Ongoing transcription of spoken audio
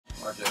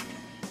RJ,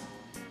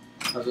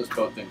 how's this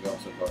boat thing going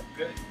so far?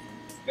 Good.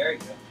 Very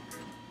good.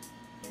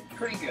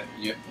 Pretty good.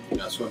 You're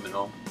not swimming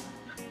home?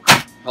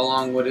 How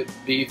long would it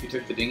be if you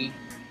took the dinghy?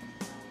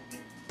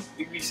 I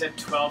think we said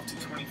 12 to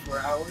 24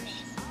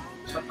 hours.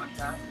 Something like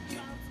that.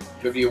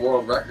 Could be a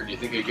world record. You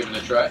think you'd give it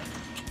a try?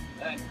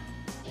 Hey.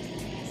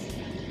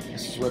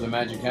 This is where the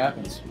magic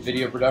happens.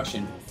 Video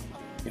production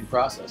in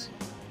process.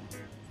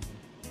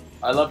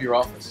 I love your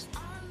office.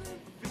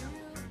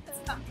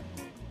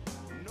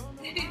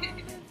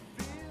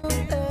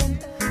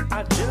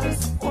 I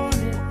just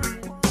wanted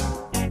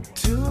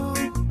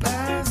to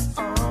pass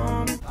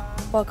on.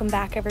 Welcome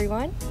back,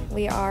 everyone.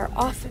 We are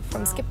off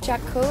from Skipjack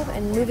Cove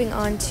and moving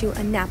on to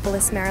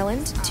Annapolis,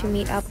 Maryland to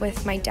meet up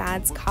with my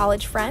dad's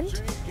college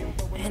friend.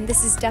 And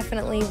this is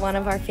definitely one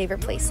of our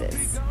favorite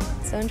places.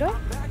 So enjoy.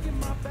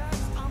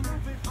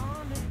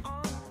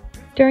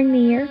 During the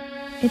year,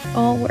 it's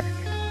all work.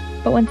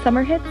 But when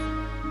summer hits,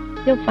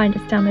 you'll find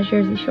us down the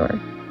Jersey Shore.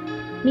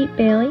 Meet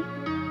Bailey,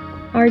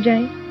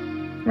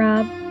 RJ,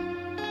 Rob,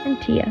 and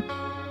Tia.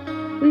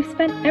 We've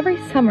spent every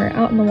summer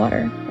out in the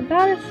water,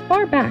 about as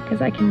far back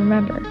as I can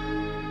remember.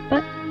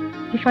 But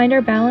we find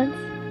our balance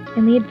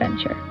in the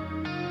adventure.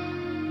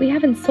 We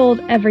haven't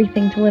sold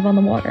everything to live on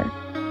the water.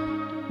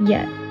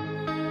 Yet.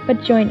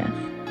 But join us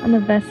on the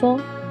Vessel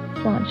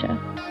Sláinte.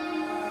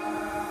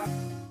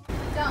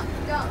 Don't.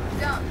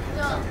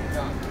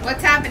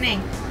 What's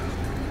happening?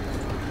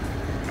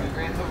 We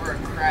ran over a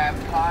crab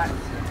pot,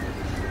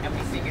 and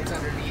we think it's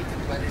underneath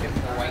and blended it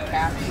with the white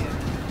caps.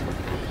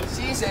 He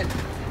sees it.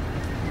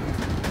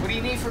 What do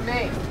you need from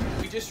me?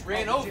 We just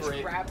ran over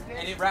it,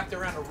 and it wrapped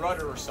around a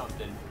rudder or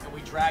something, and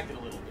we dragged it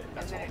a little bit.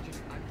 That's all.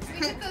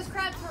 We took those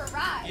crabs for a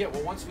ride. Yeah,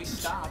 well, once we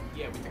stop,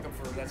 yeah, we took them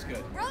for, that's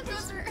good. Roller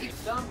coaster.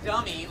 Some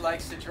dummy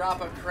likes to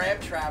drop a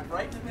crab trap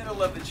right in the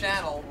middle of the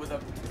channel with a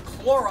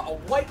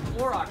white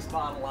Clorox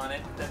bottle on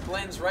it that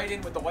blends right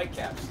in with the white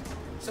caps.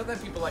 So then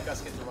people like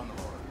us get to run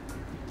the water.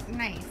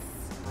 Nice.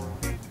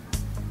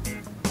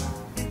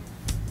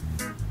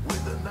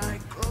 With the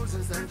night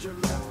closes and you're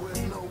left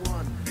with no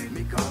one.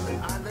 Me calling,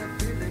 I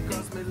left feeling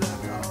cause me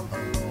left all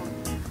alone.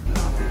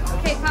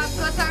 Okay, Pops,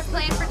 what's our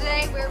plan for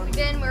today? Where have we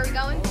been? Where are we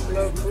going?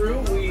 Hello, crew.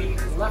 We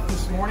left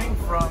this morning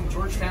from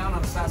Georgetown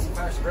on the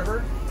Sassafras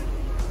River,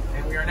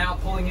 and we are now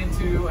pulling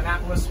into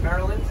Annapolis,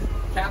 Maryland,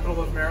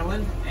 capital of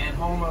Maryland, and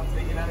home of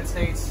the United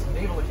States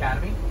Naval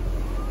Academy.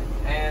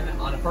 And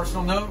on a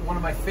personal note, one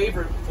of my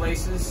favorite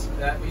places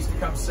that we used to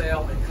come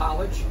sail in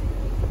college.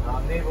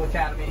 Naval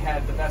Academy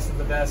had the best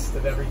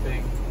of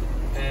everything,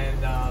 and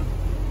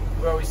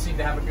we always seem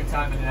to have a good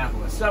time in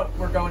Annapolis. So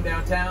we're going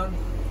downtown,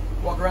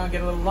 walk around,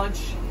 get a little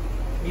lunch,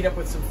 meet up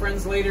with some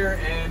friends later,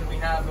 and we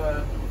have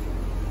a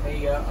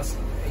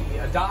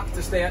dock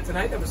to stay at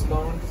tonight that was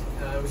loaned.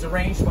 It was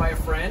arranged by a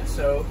friend,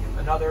 so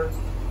another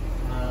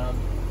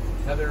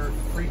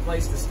free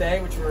place to stay,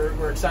 which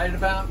we're excited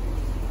about,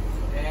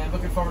 and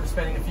looking forward to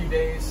spending a few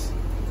days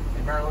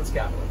in Maryland's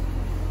capital.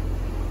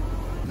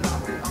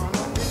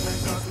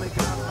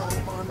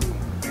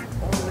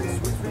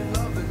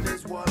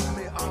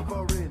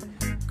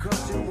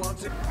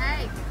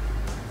 Hey.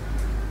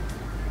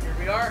 Here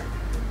we are,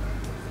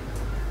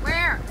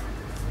 Where?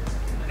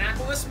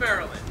 Annapolis,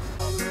 Maryland.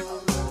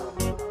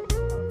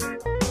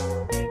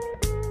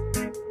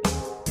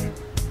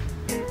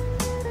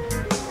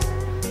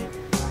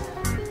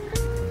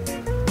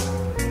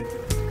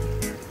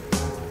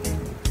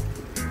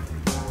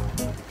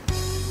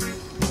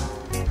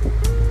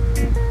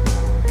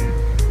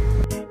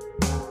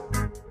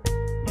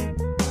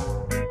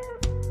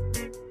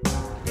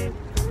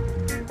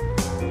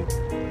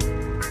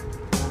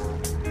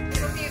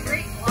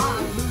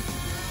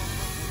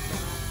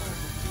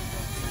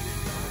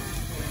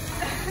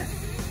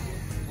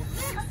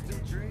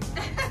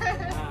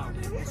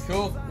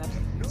 Cool.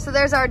 So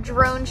there's our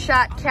drone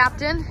shot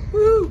captain.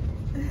 Woo!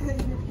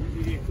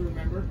 Media crew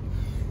member,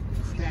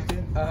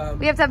 captain.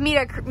 We have to have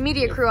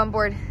media crew on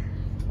board.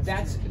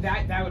 That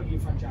would be a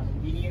fun job.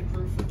 Media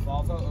crew for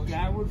Volvo.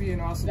 That would be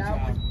an awesome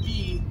job.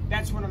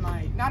 That's one of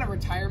my, not a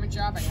retirement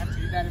job. I have to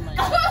do that in my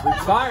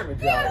retirement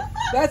job.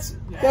 That's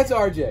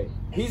RJ.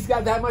 He's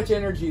got that much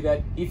energy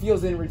that he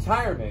feels in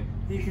retirement.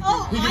 He could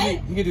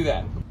do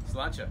that.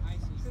 Sláinte.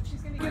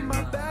 In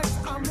my back,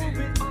 I'm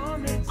moving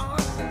on and on.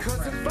 Cause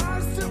the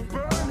fire's still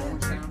burning.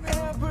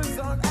 Embers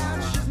on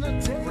ashes,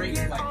 not take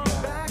it on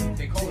back.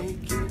 Take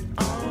it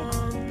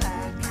on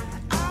back.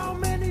 How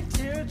many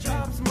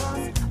teardrops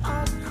must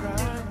I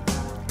cry?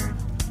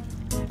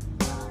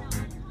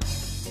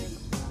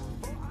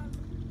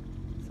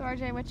 So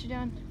RJ, what you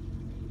doing?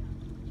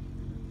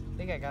 I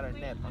think I got a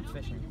nip. I'm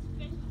fishing.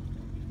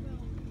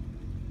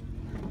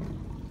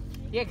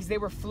 Yeah, because they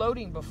were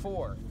floating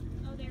before.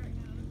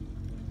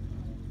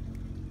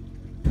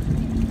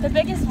 The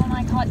biggest one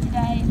I caught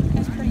today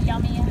is pretty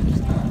yummy,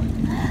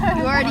 actually.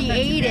 You already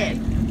ate it.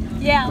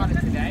 Yeah. Caught it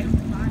today?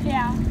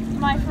 Yeah.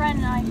 My friend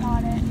and I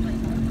caught it.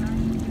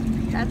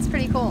 That's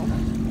pretty cool.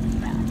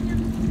 Yeah.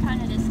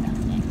 Kind of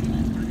disgusting.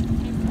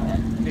 But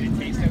Did it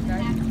taste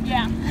okay?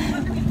 yeah.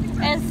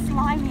 It's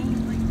slimy.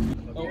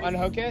 Oh,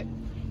 unhook it?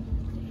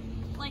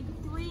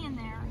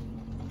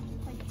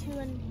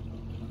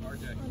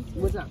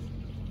 What's up?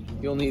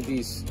 You'll need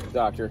these,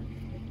 Doctor.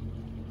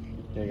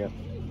 There you go.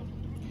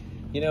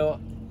 You know,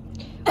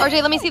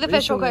 RJ, let me see the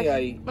fish real quick.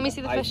 recently Let me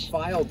see the fish. I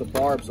filed the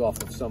barbs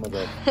off of some of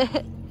the...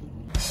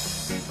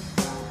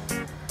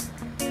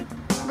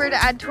 We're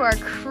to add to our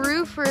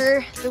crew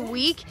for the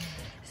week.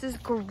 This is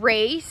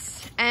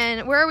Grace.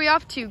 And where are we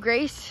off to,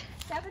 Grace?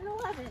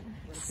 7-Eleven.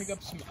 Let's pick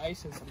up some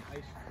ice and some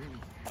ice cream.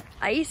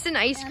 Ice and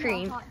ice And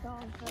cream. a hot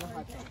dog for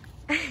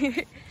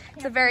RJ.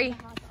 It's a very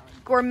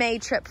gourmet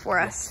trip for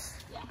us.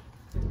 Yeah.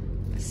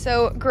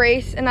 So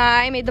Grace and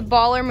I made the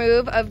baller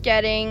move of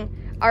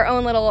getting our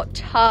own little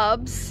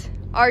tubs.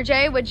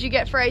 RJ, what'd you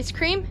get for ice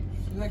cream?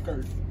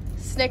 Snickers.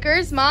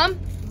 Snickers, Mom?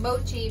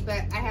 Mochi,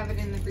 but I have it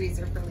in the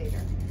freezer for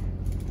later.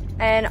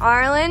 And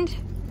Ireland?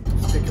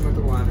 Chicken with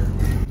the water.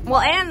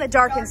 Well, and the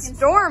dark and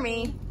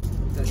stormy.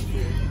 That's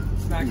true.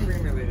 It's not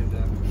cream related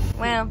though.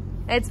 Well,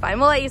 it's fine.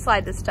 We'll let you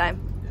slide this time.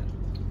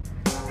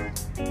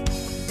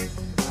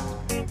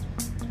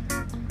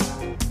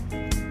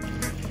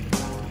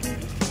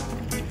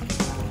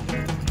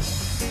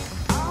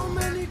 How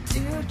many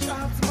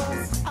teardrops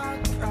must I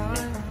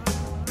cry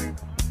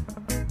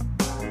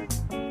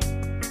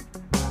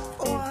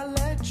before I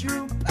let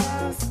you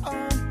pass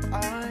on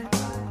by?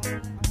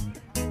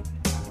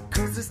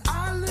 'Cause this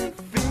island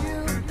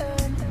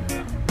feeling,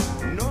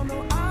 no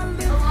island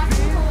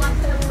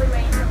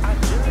feeling, I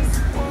just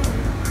want.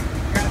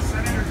 Got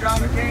Senator John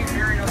McCain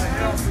buried on the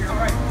hill to your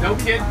right. No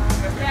kid.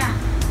 Yeah.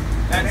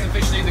 That's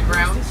officially the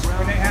grounds.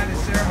 When they had the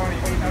ceremony,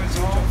 I was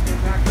all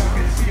knocked up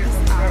and see it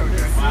from the road.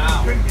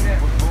 Wow. Couldn't get in.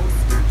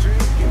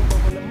 But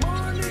when the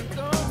morning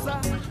comes, I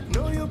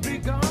know you'll be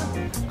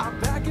gone. I'm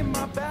packing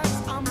my bags,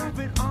 I'm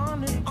moving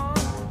on and on.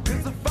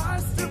 'Cause the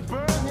fire's still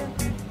burning,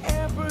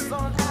 embers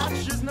on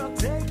ashes. Now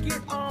take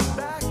it on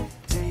back,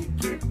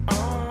 take it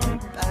on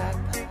back.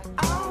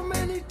 How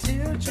many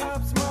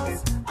teardrops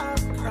must I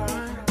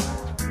cry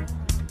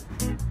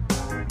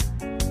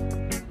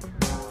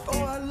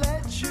before I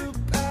let you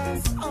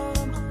pass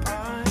on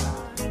by?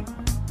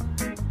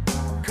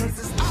 'Cause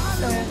this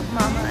So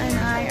Mama and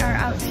I are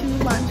out to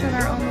lunch on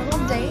our own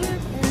little date,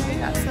 and we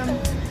got some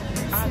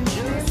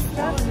sushi and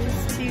stuff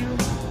just to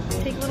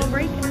take a little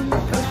break and go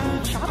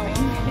some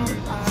shopping.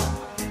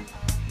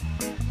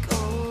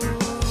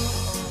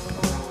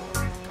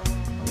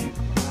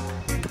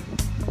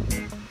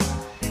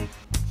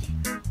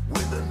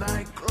 When the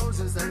night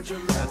closes and you're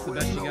left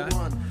with no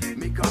one,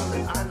 me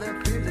calling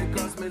island feeling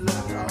 'cause me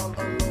left all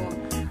alone.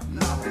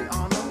 Not be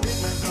on a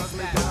midnight 'cause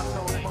me got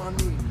no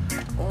money.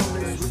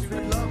 Only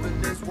sweet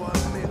loving is what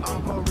me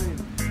offering.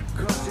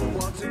 'Cause you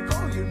want to go,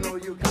 you know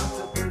you got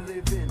to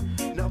believe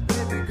in. Now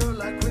baby girl,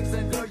 like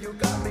quicksand girl, you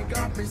got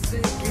me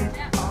sinking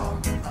all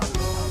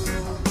alone.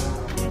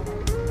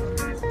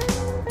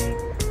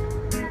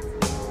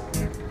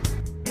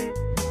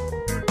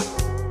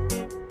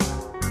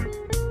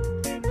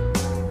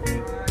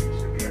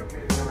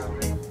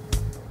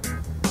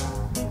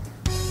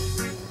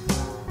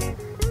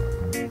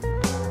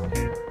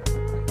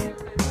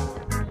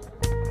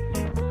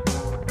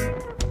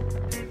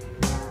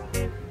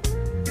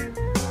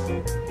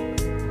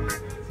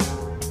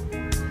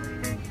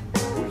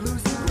 We're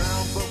losing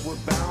ground, but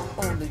we're bound.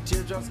 Only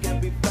teardrops can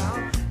be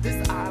found.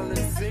 This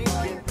island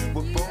sinking,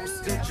 we're both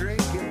still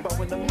drinking. But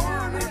when the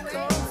morning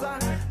comes, I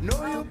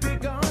know you'll be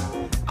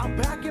gone. I'm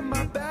packing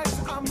my bags,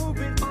 I'm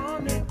moving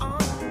on and on.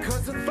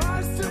 'Cause the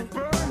fire's still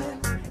burning,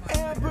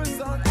 embers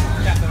on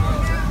Captain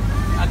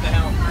at the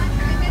helm.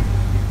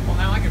 Well,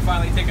 now I can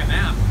finally take a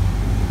nap.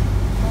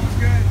 All's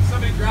good.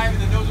 Somebody driving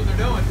that knows what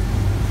they're doing.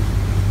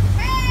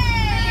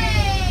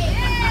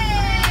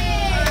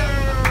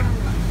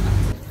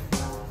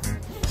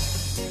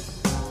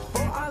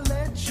 before I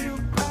let you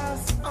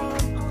pass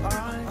on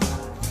by.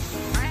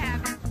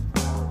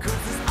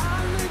 'Cause this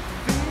island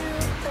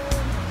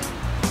feeling,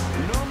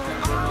 no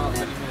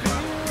island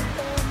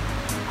feeling,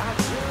 I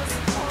just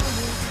want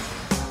it.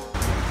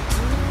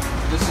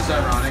 This is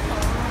ironic.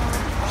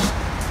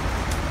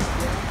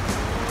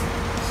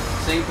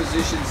 Same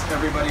positions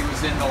everybody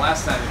was in the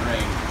last time it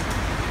rained.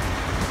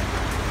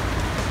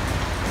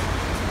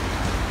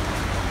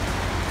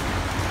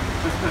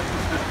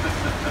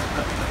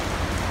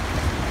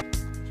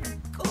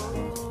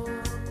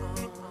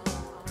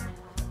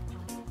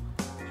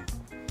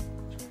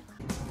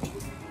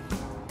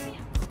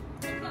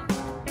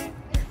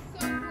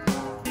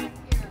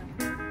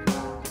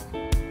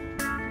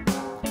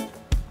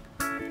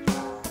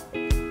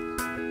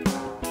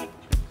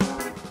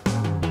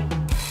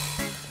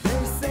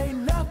 They say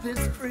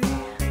nothing's free.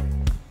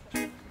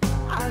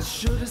 I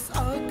should've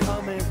saw it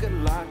coming, could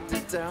locked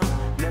it down.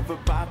 Never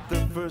bought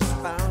the first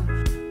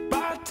round.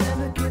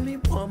 Bartender, give me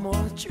one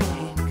more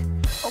drink.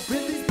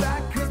 Open these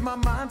back 'cause my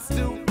mind's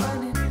still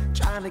running.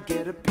 Trying to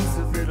get a piece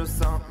of little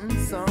something,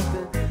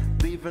 something.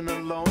 Leaving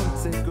alone,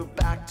 take her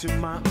back to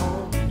my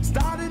home.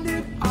 Starting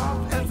it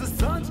off as the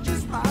sun's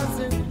just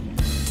rising.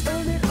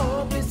 Turn it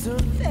up, it's her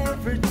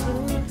favorite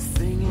tune.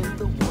 Singing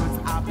the words,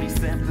 I'll be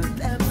sampling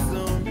them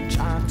soon.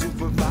 Trying to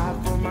provide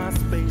for my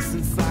space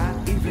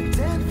inside. Even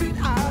 10 feet,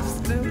 I've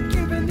still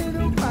given it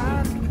a ride.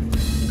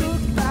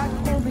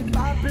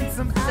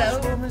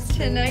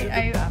 Tonight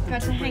I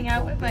got to hang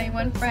out with my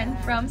one friend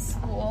from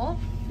school.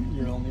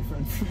 Your only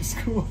friend from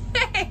school?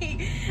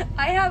 Hey,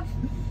 I have...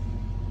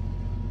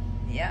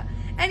 Yeah.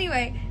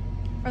 Anyway,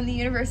 from the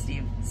University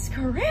of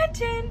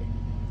Scranton.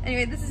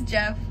 Anyway, this is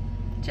Jeff.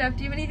 Jeff,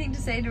 do you have anything to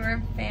say to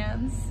our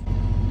fans?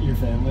 Your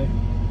family,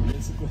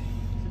 basically.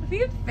 We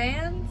have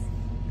fans?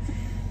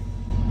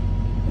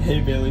 Hey,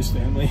 Bailey's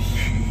family.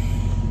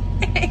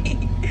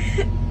 Hey.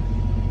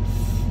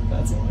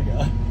 That's all I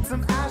got.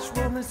 Some ash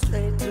rolling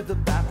straight to the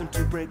bathroom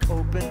to break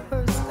open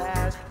her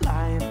stash.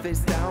 Lying face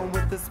down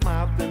with a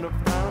smile and a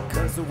frown,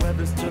 cause the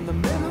weather's turned the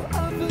middle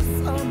of the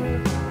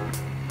summer.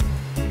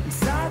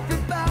 Inside the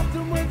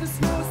bathroom where the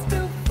snow's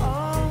still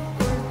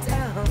falling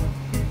down.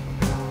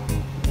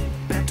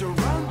 Better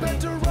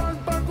run,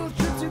 buckle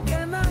trips you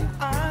cannot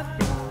hide.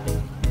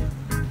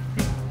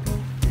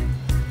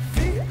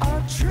 Feet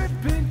are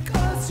tripping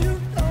cause you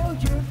know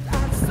you're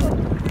not so.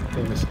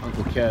 Famous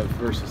Uncle Kev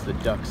versus the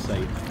duck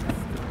site.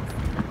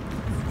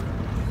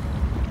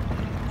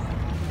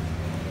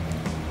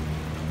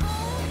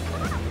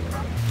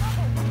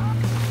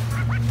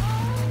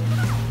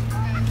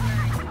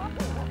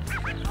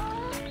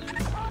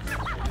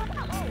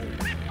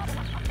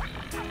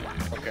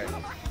 Okay.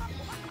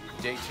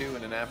 Day 2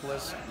 in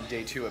Annapolis,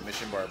 day 2 at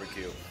Mission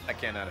Barbecue. I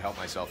cannot help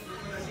myself.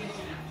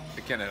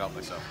 I cannot help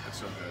myself. It's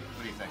so good.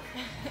 What do you think?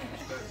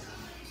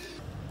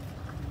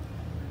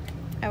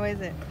 How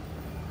is it?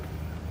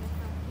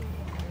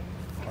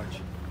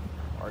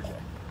 RJ.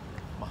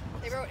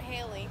 They wrote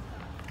Haley.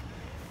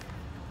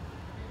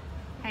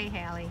 Hey,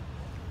 Haley.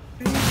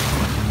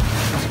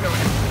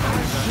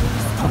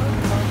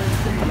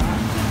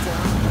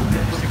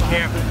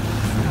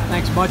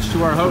 Thanks much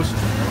to our host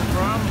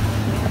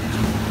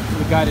for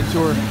the guided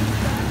tour.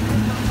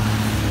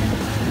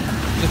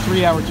 It's a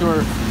 3-hour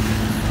tour.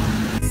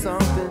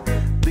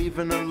 Something,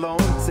 leaving alone,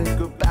 take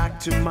her back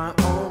to my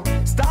own.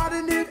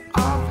 Starting it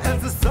off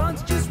as the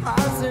sun's just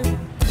rising.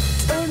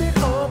 Turn it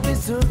up,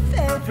 it's her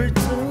favorite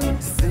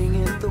tune.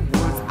 Singing the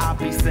words, I'll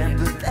be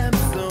sending them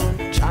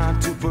soon. Trying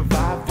to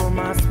provide for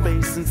my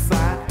space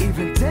inside.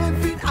 Even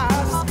 10 feet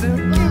high, still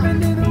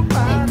giving it a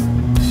ride.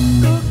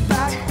 Look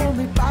back,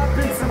 only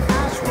popping some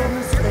ash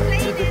rolling straight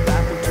to the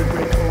bathroom to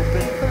break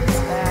open her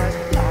stash.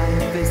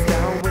 Lying face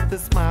down with a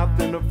smile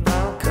and a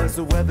frown, cause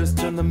the weather's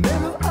turned the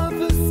middle of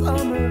the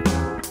summer.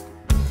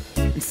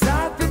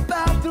 Inside the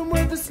bathroom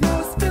where the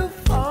snow's still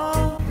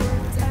falling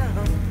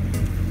down.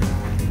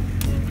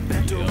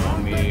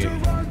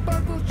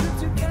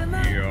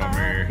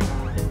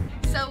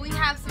 So we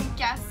have some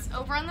guests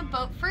over on the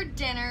boat for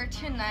dinner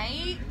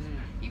tonight.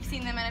 You've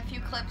seen them in a few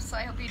clips, so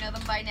I hope you know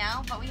them by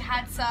now. But we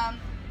had some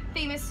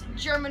famous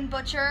German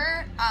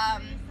butcher,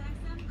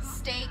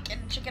 steak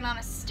and chicken on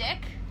a stick,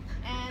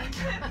 and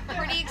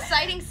pretty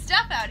exciting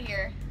stuff out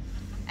here.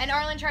 And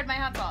Arlen tried my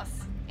hot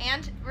sauce.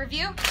 And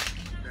review?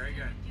 Very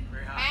good.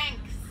 Very hot.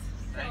 Thanks.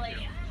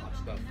 Thank you. Hot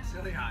stuff.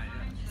 Silly hot,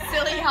 yeah.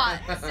 Silly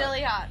hot.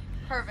 Silly hot.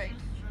 Perfect.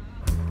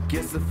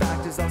 Guess the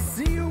fact is I'll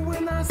see you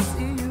when I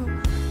see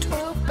you.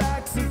 12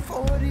 backs and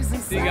 40s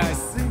and See you guys.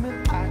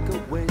 seeming like a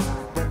waste,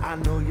 but I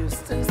know you're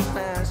still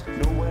smashed.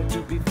 Nowhere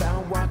to be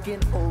found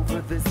walking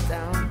over this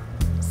town.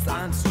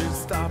 Signs should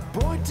stop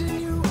pointing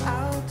you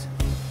out.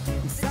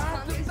 This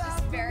punk is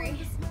just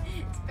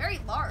it's very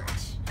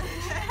large.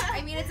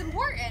 I mean, it's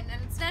important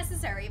and it's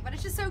necessary, but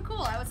it's just so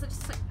cool. I was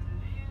just like,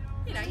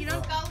 you know, you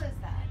don't. What is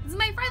that? This is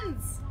my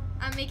friend's.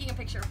 I'm making a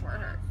picture for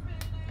her.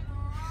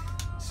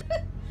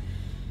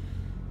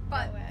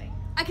 But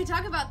I could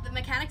talk about the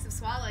mechanics of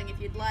swallowing if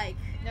you'd like.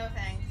 No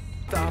thanks.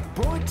 Stop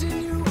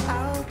pointing you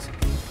out.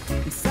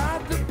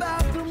 Inside the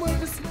bathroom where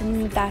the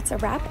And that's a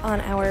wrap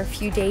on our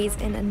few days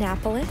in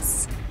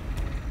Annapolis.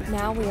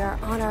 Now we are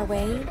on our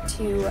way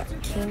to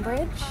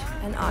Cambridge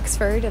and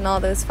Oxford and all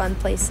those fun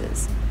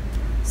places.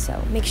 So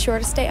make sure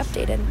to stay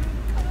updated.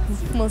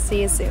 We'll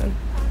see you soon.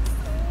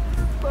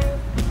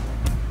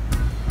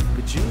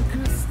 but you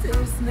could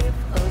still sniff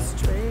a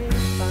straight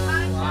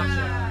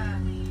line.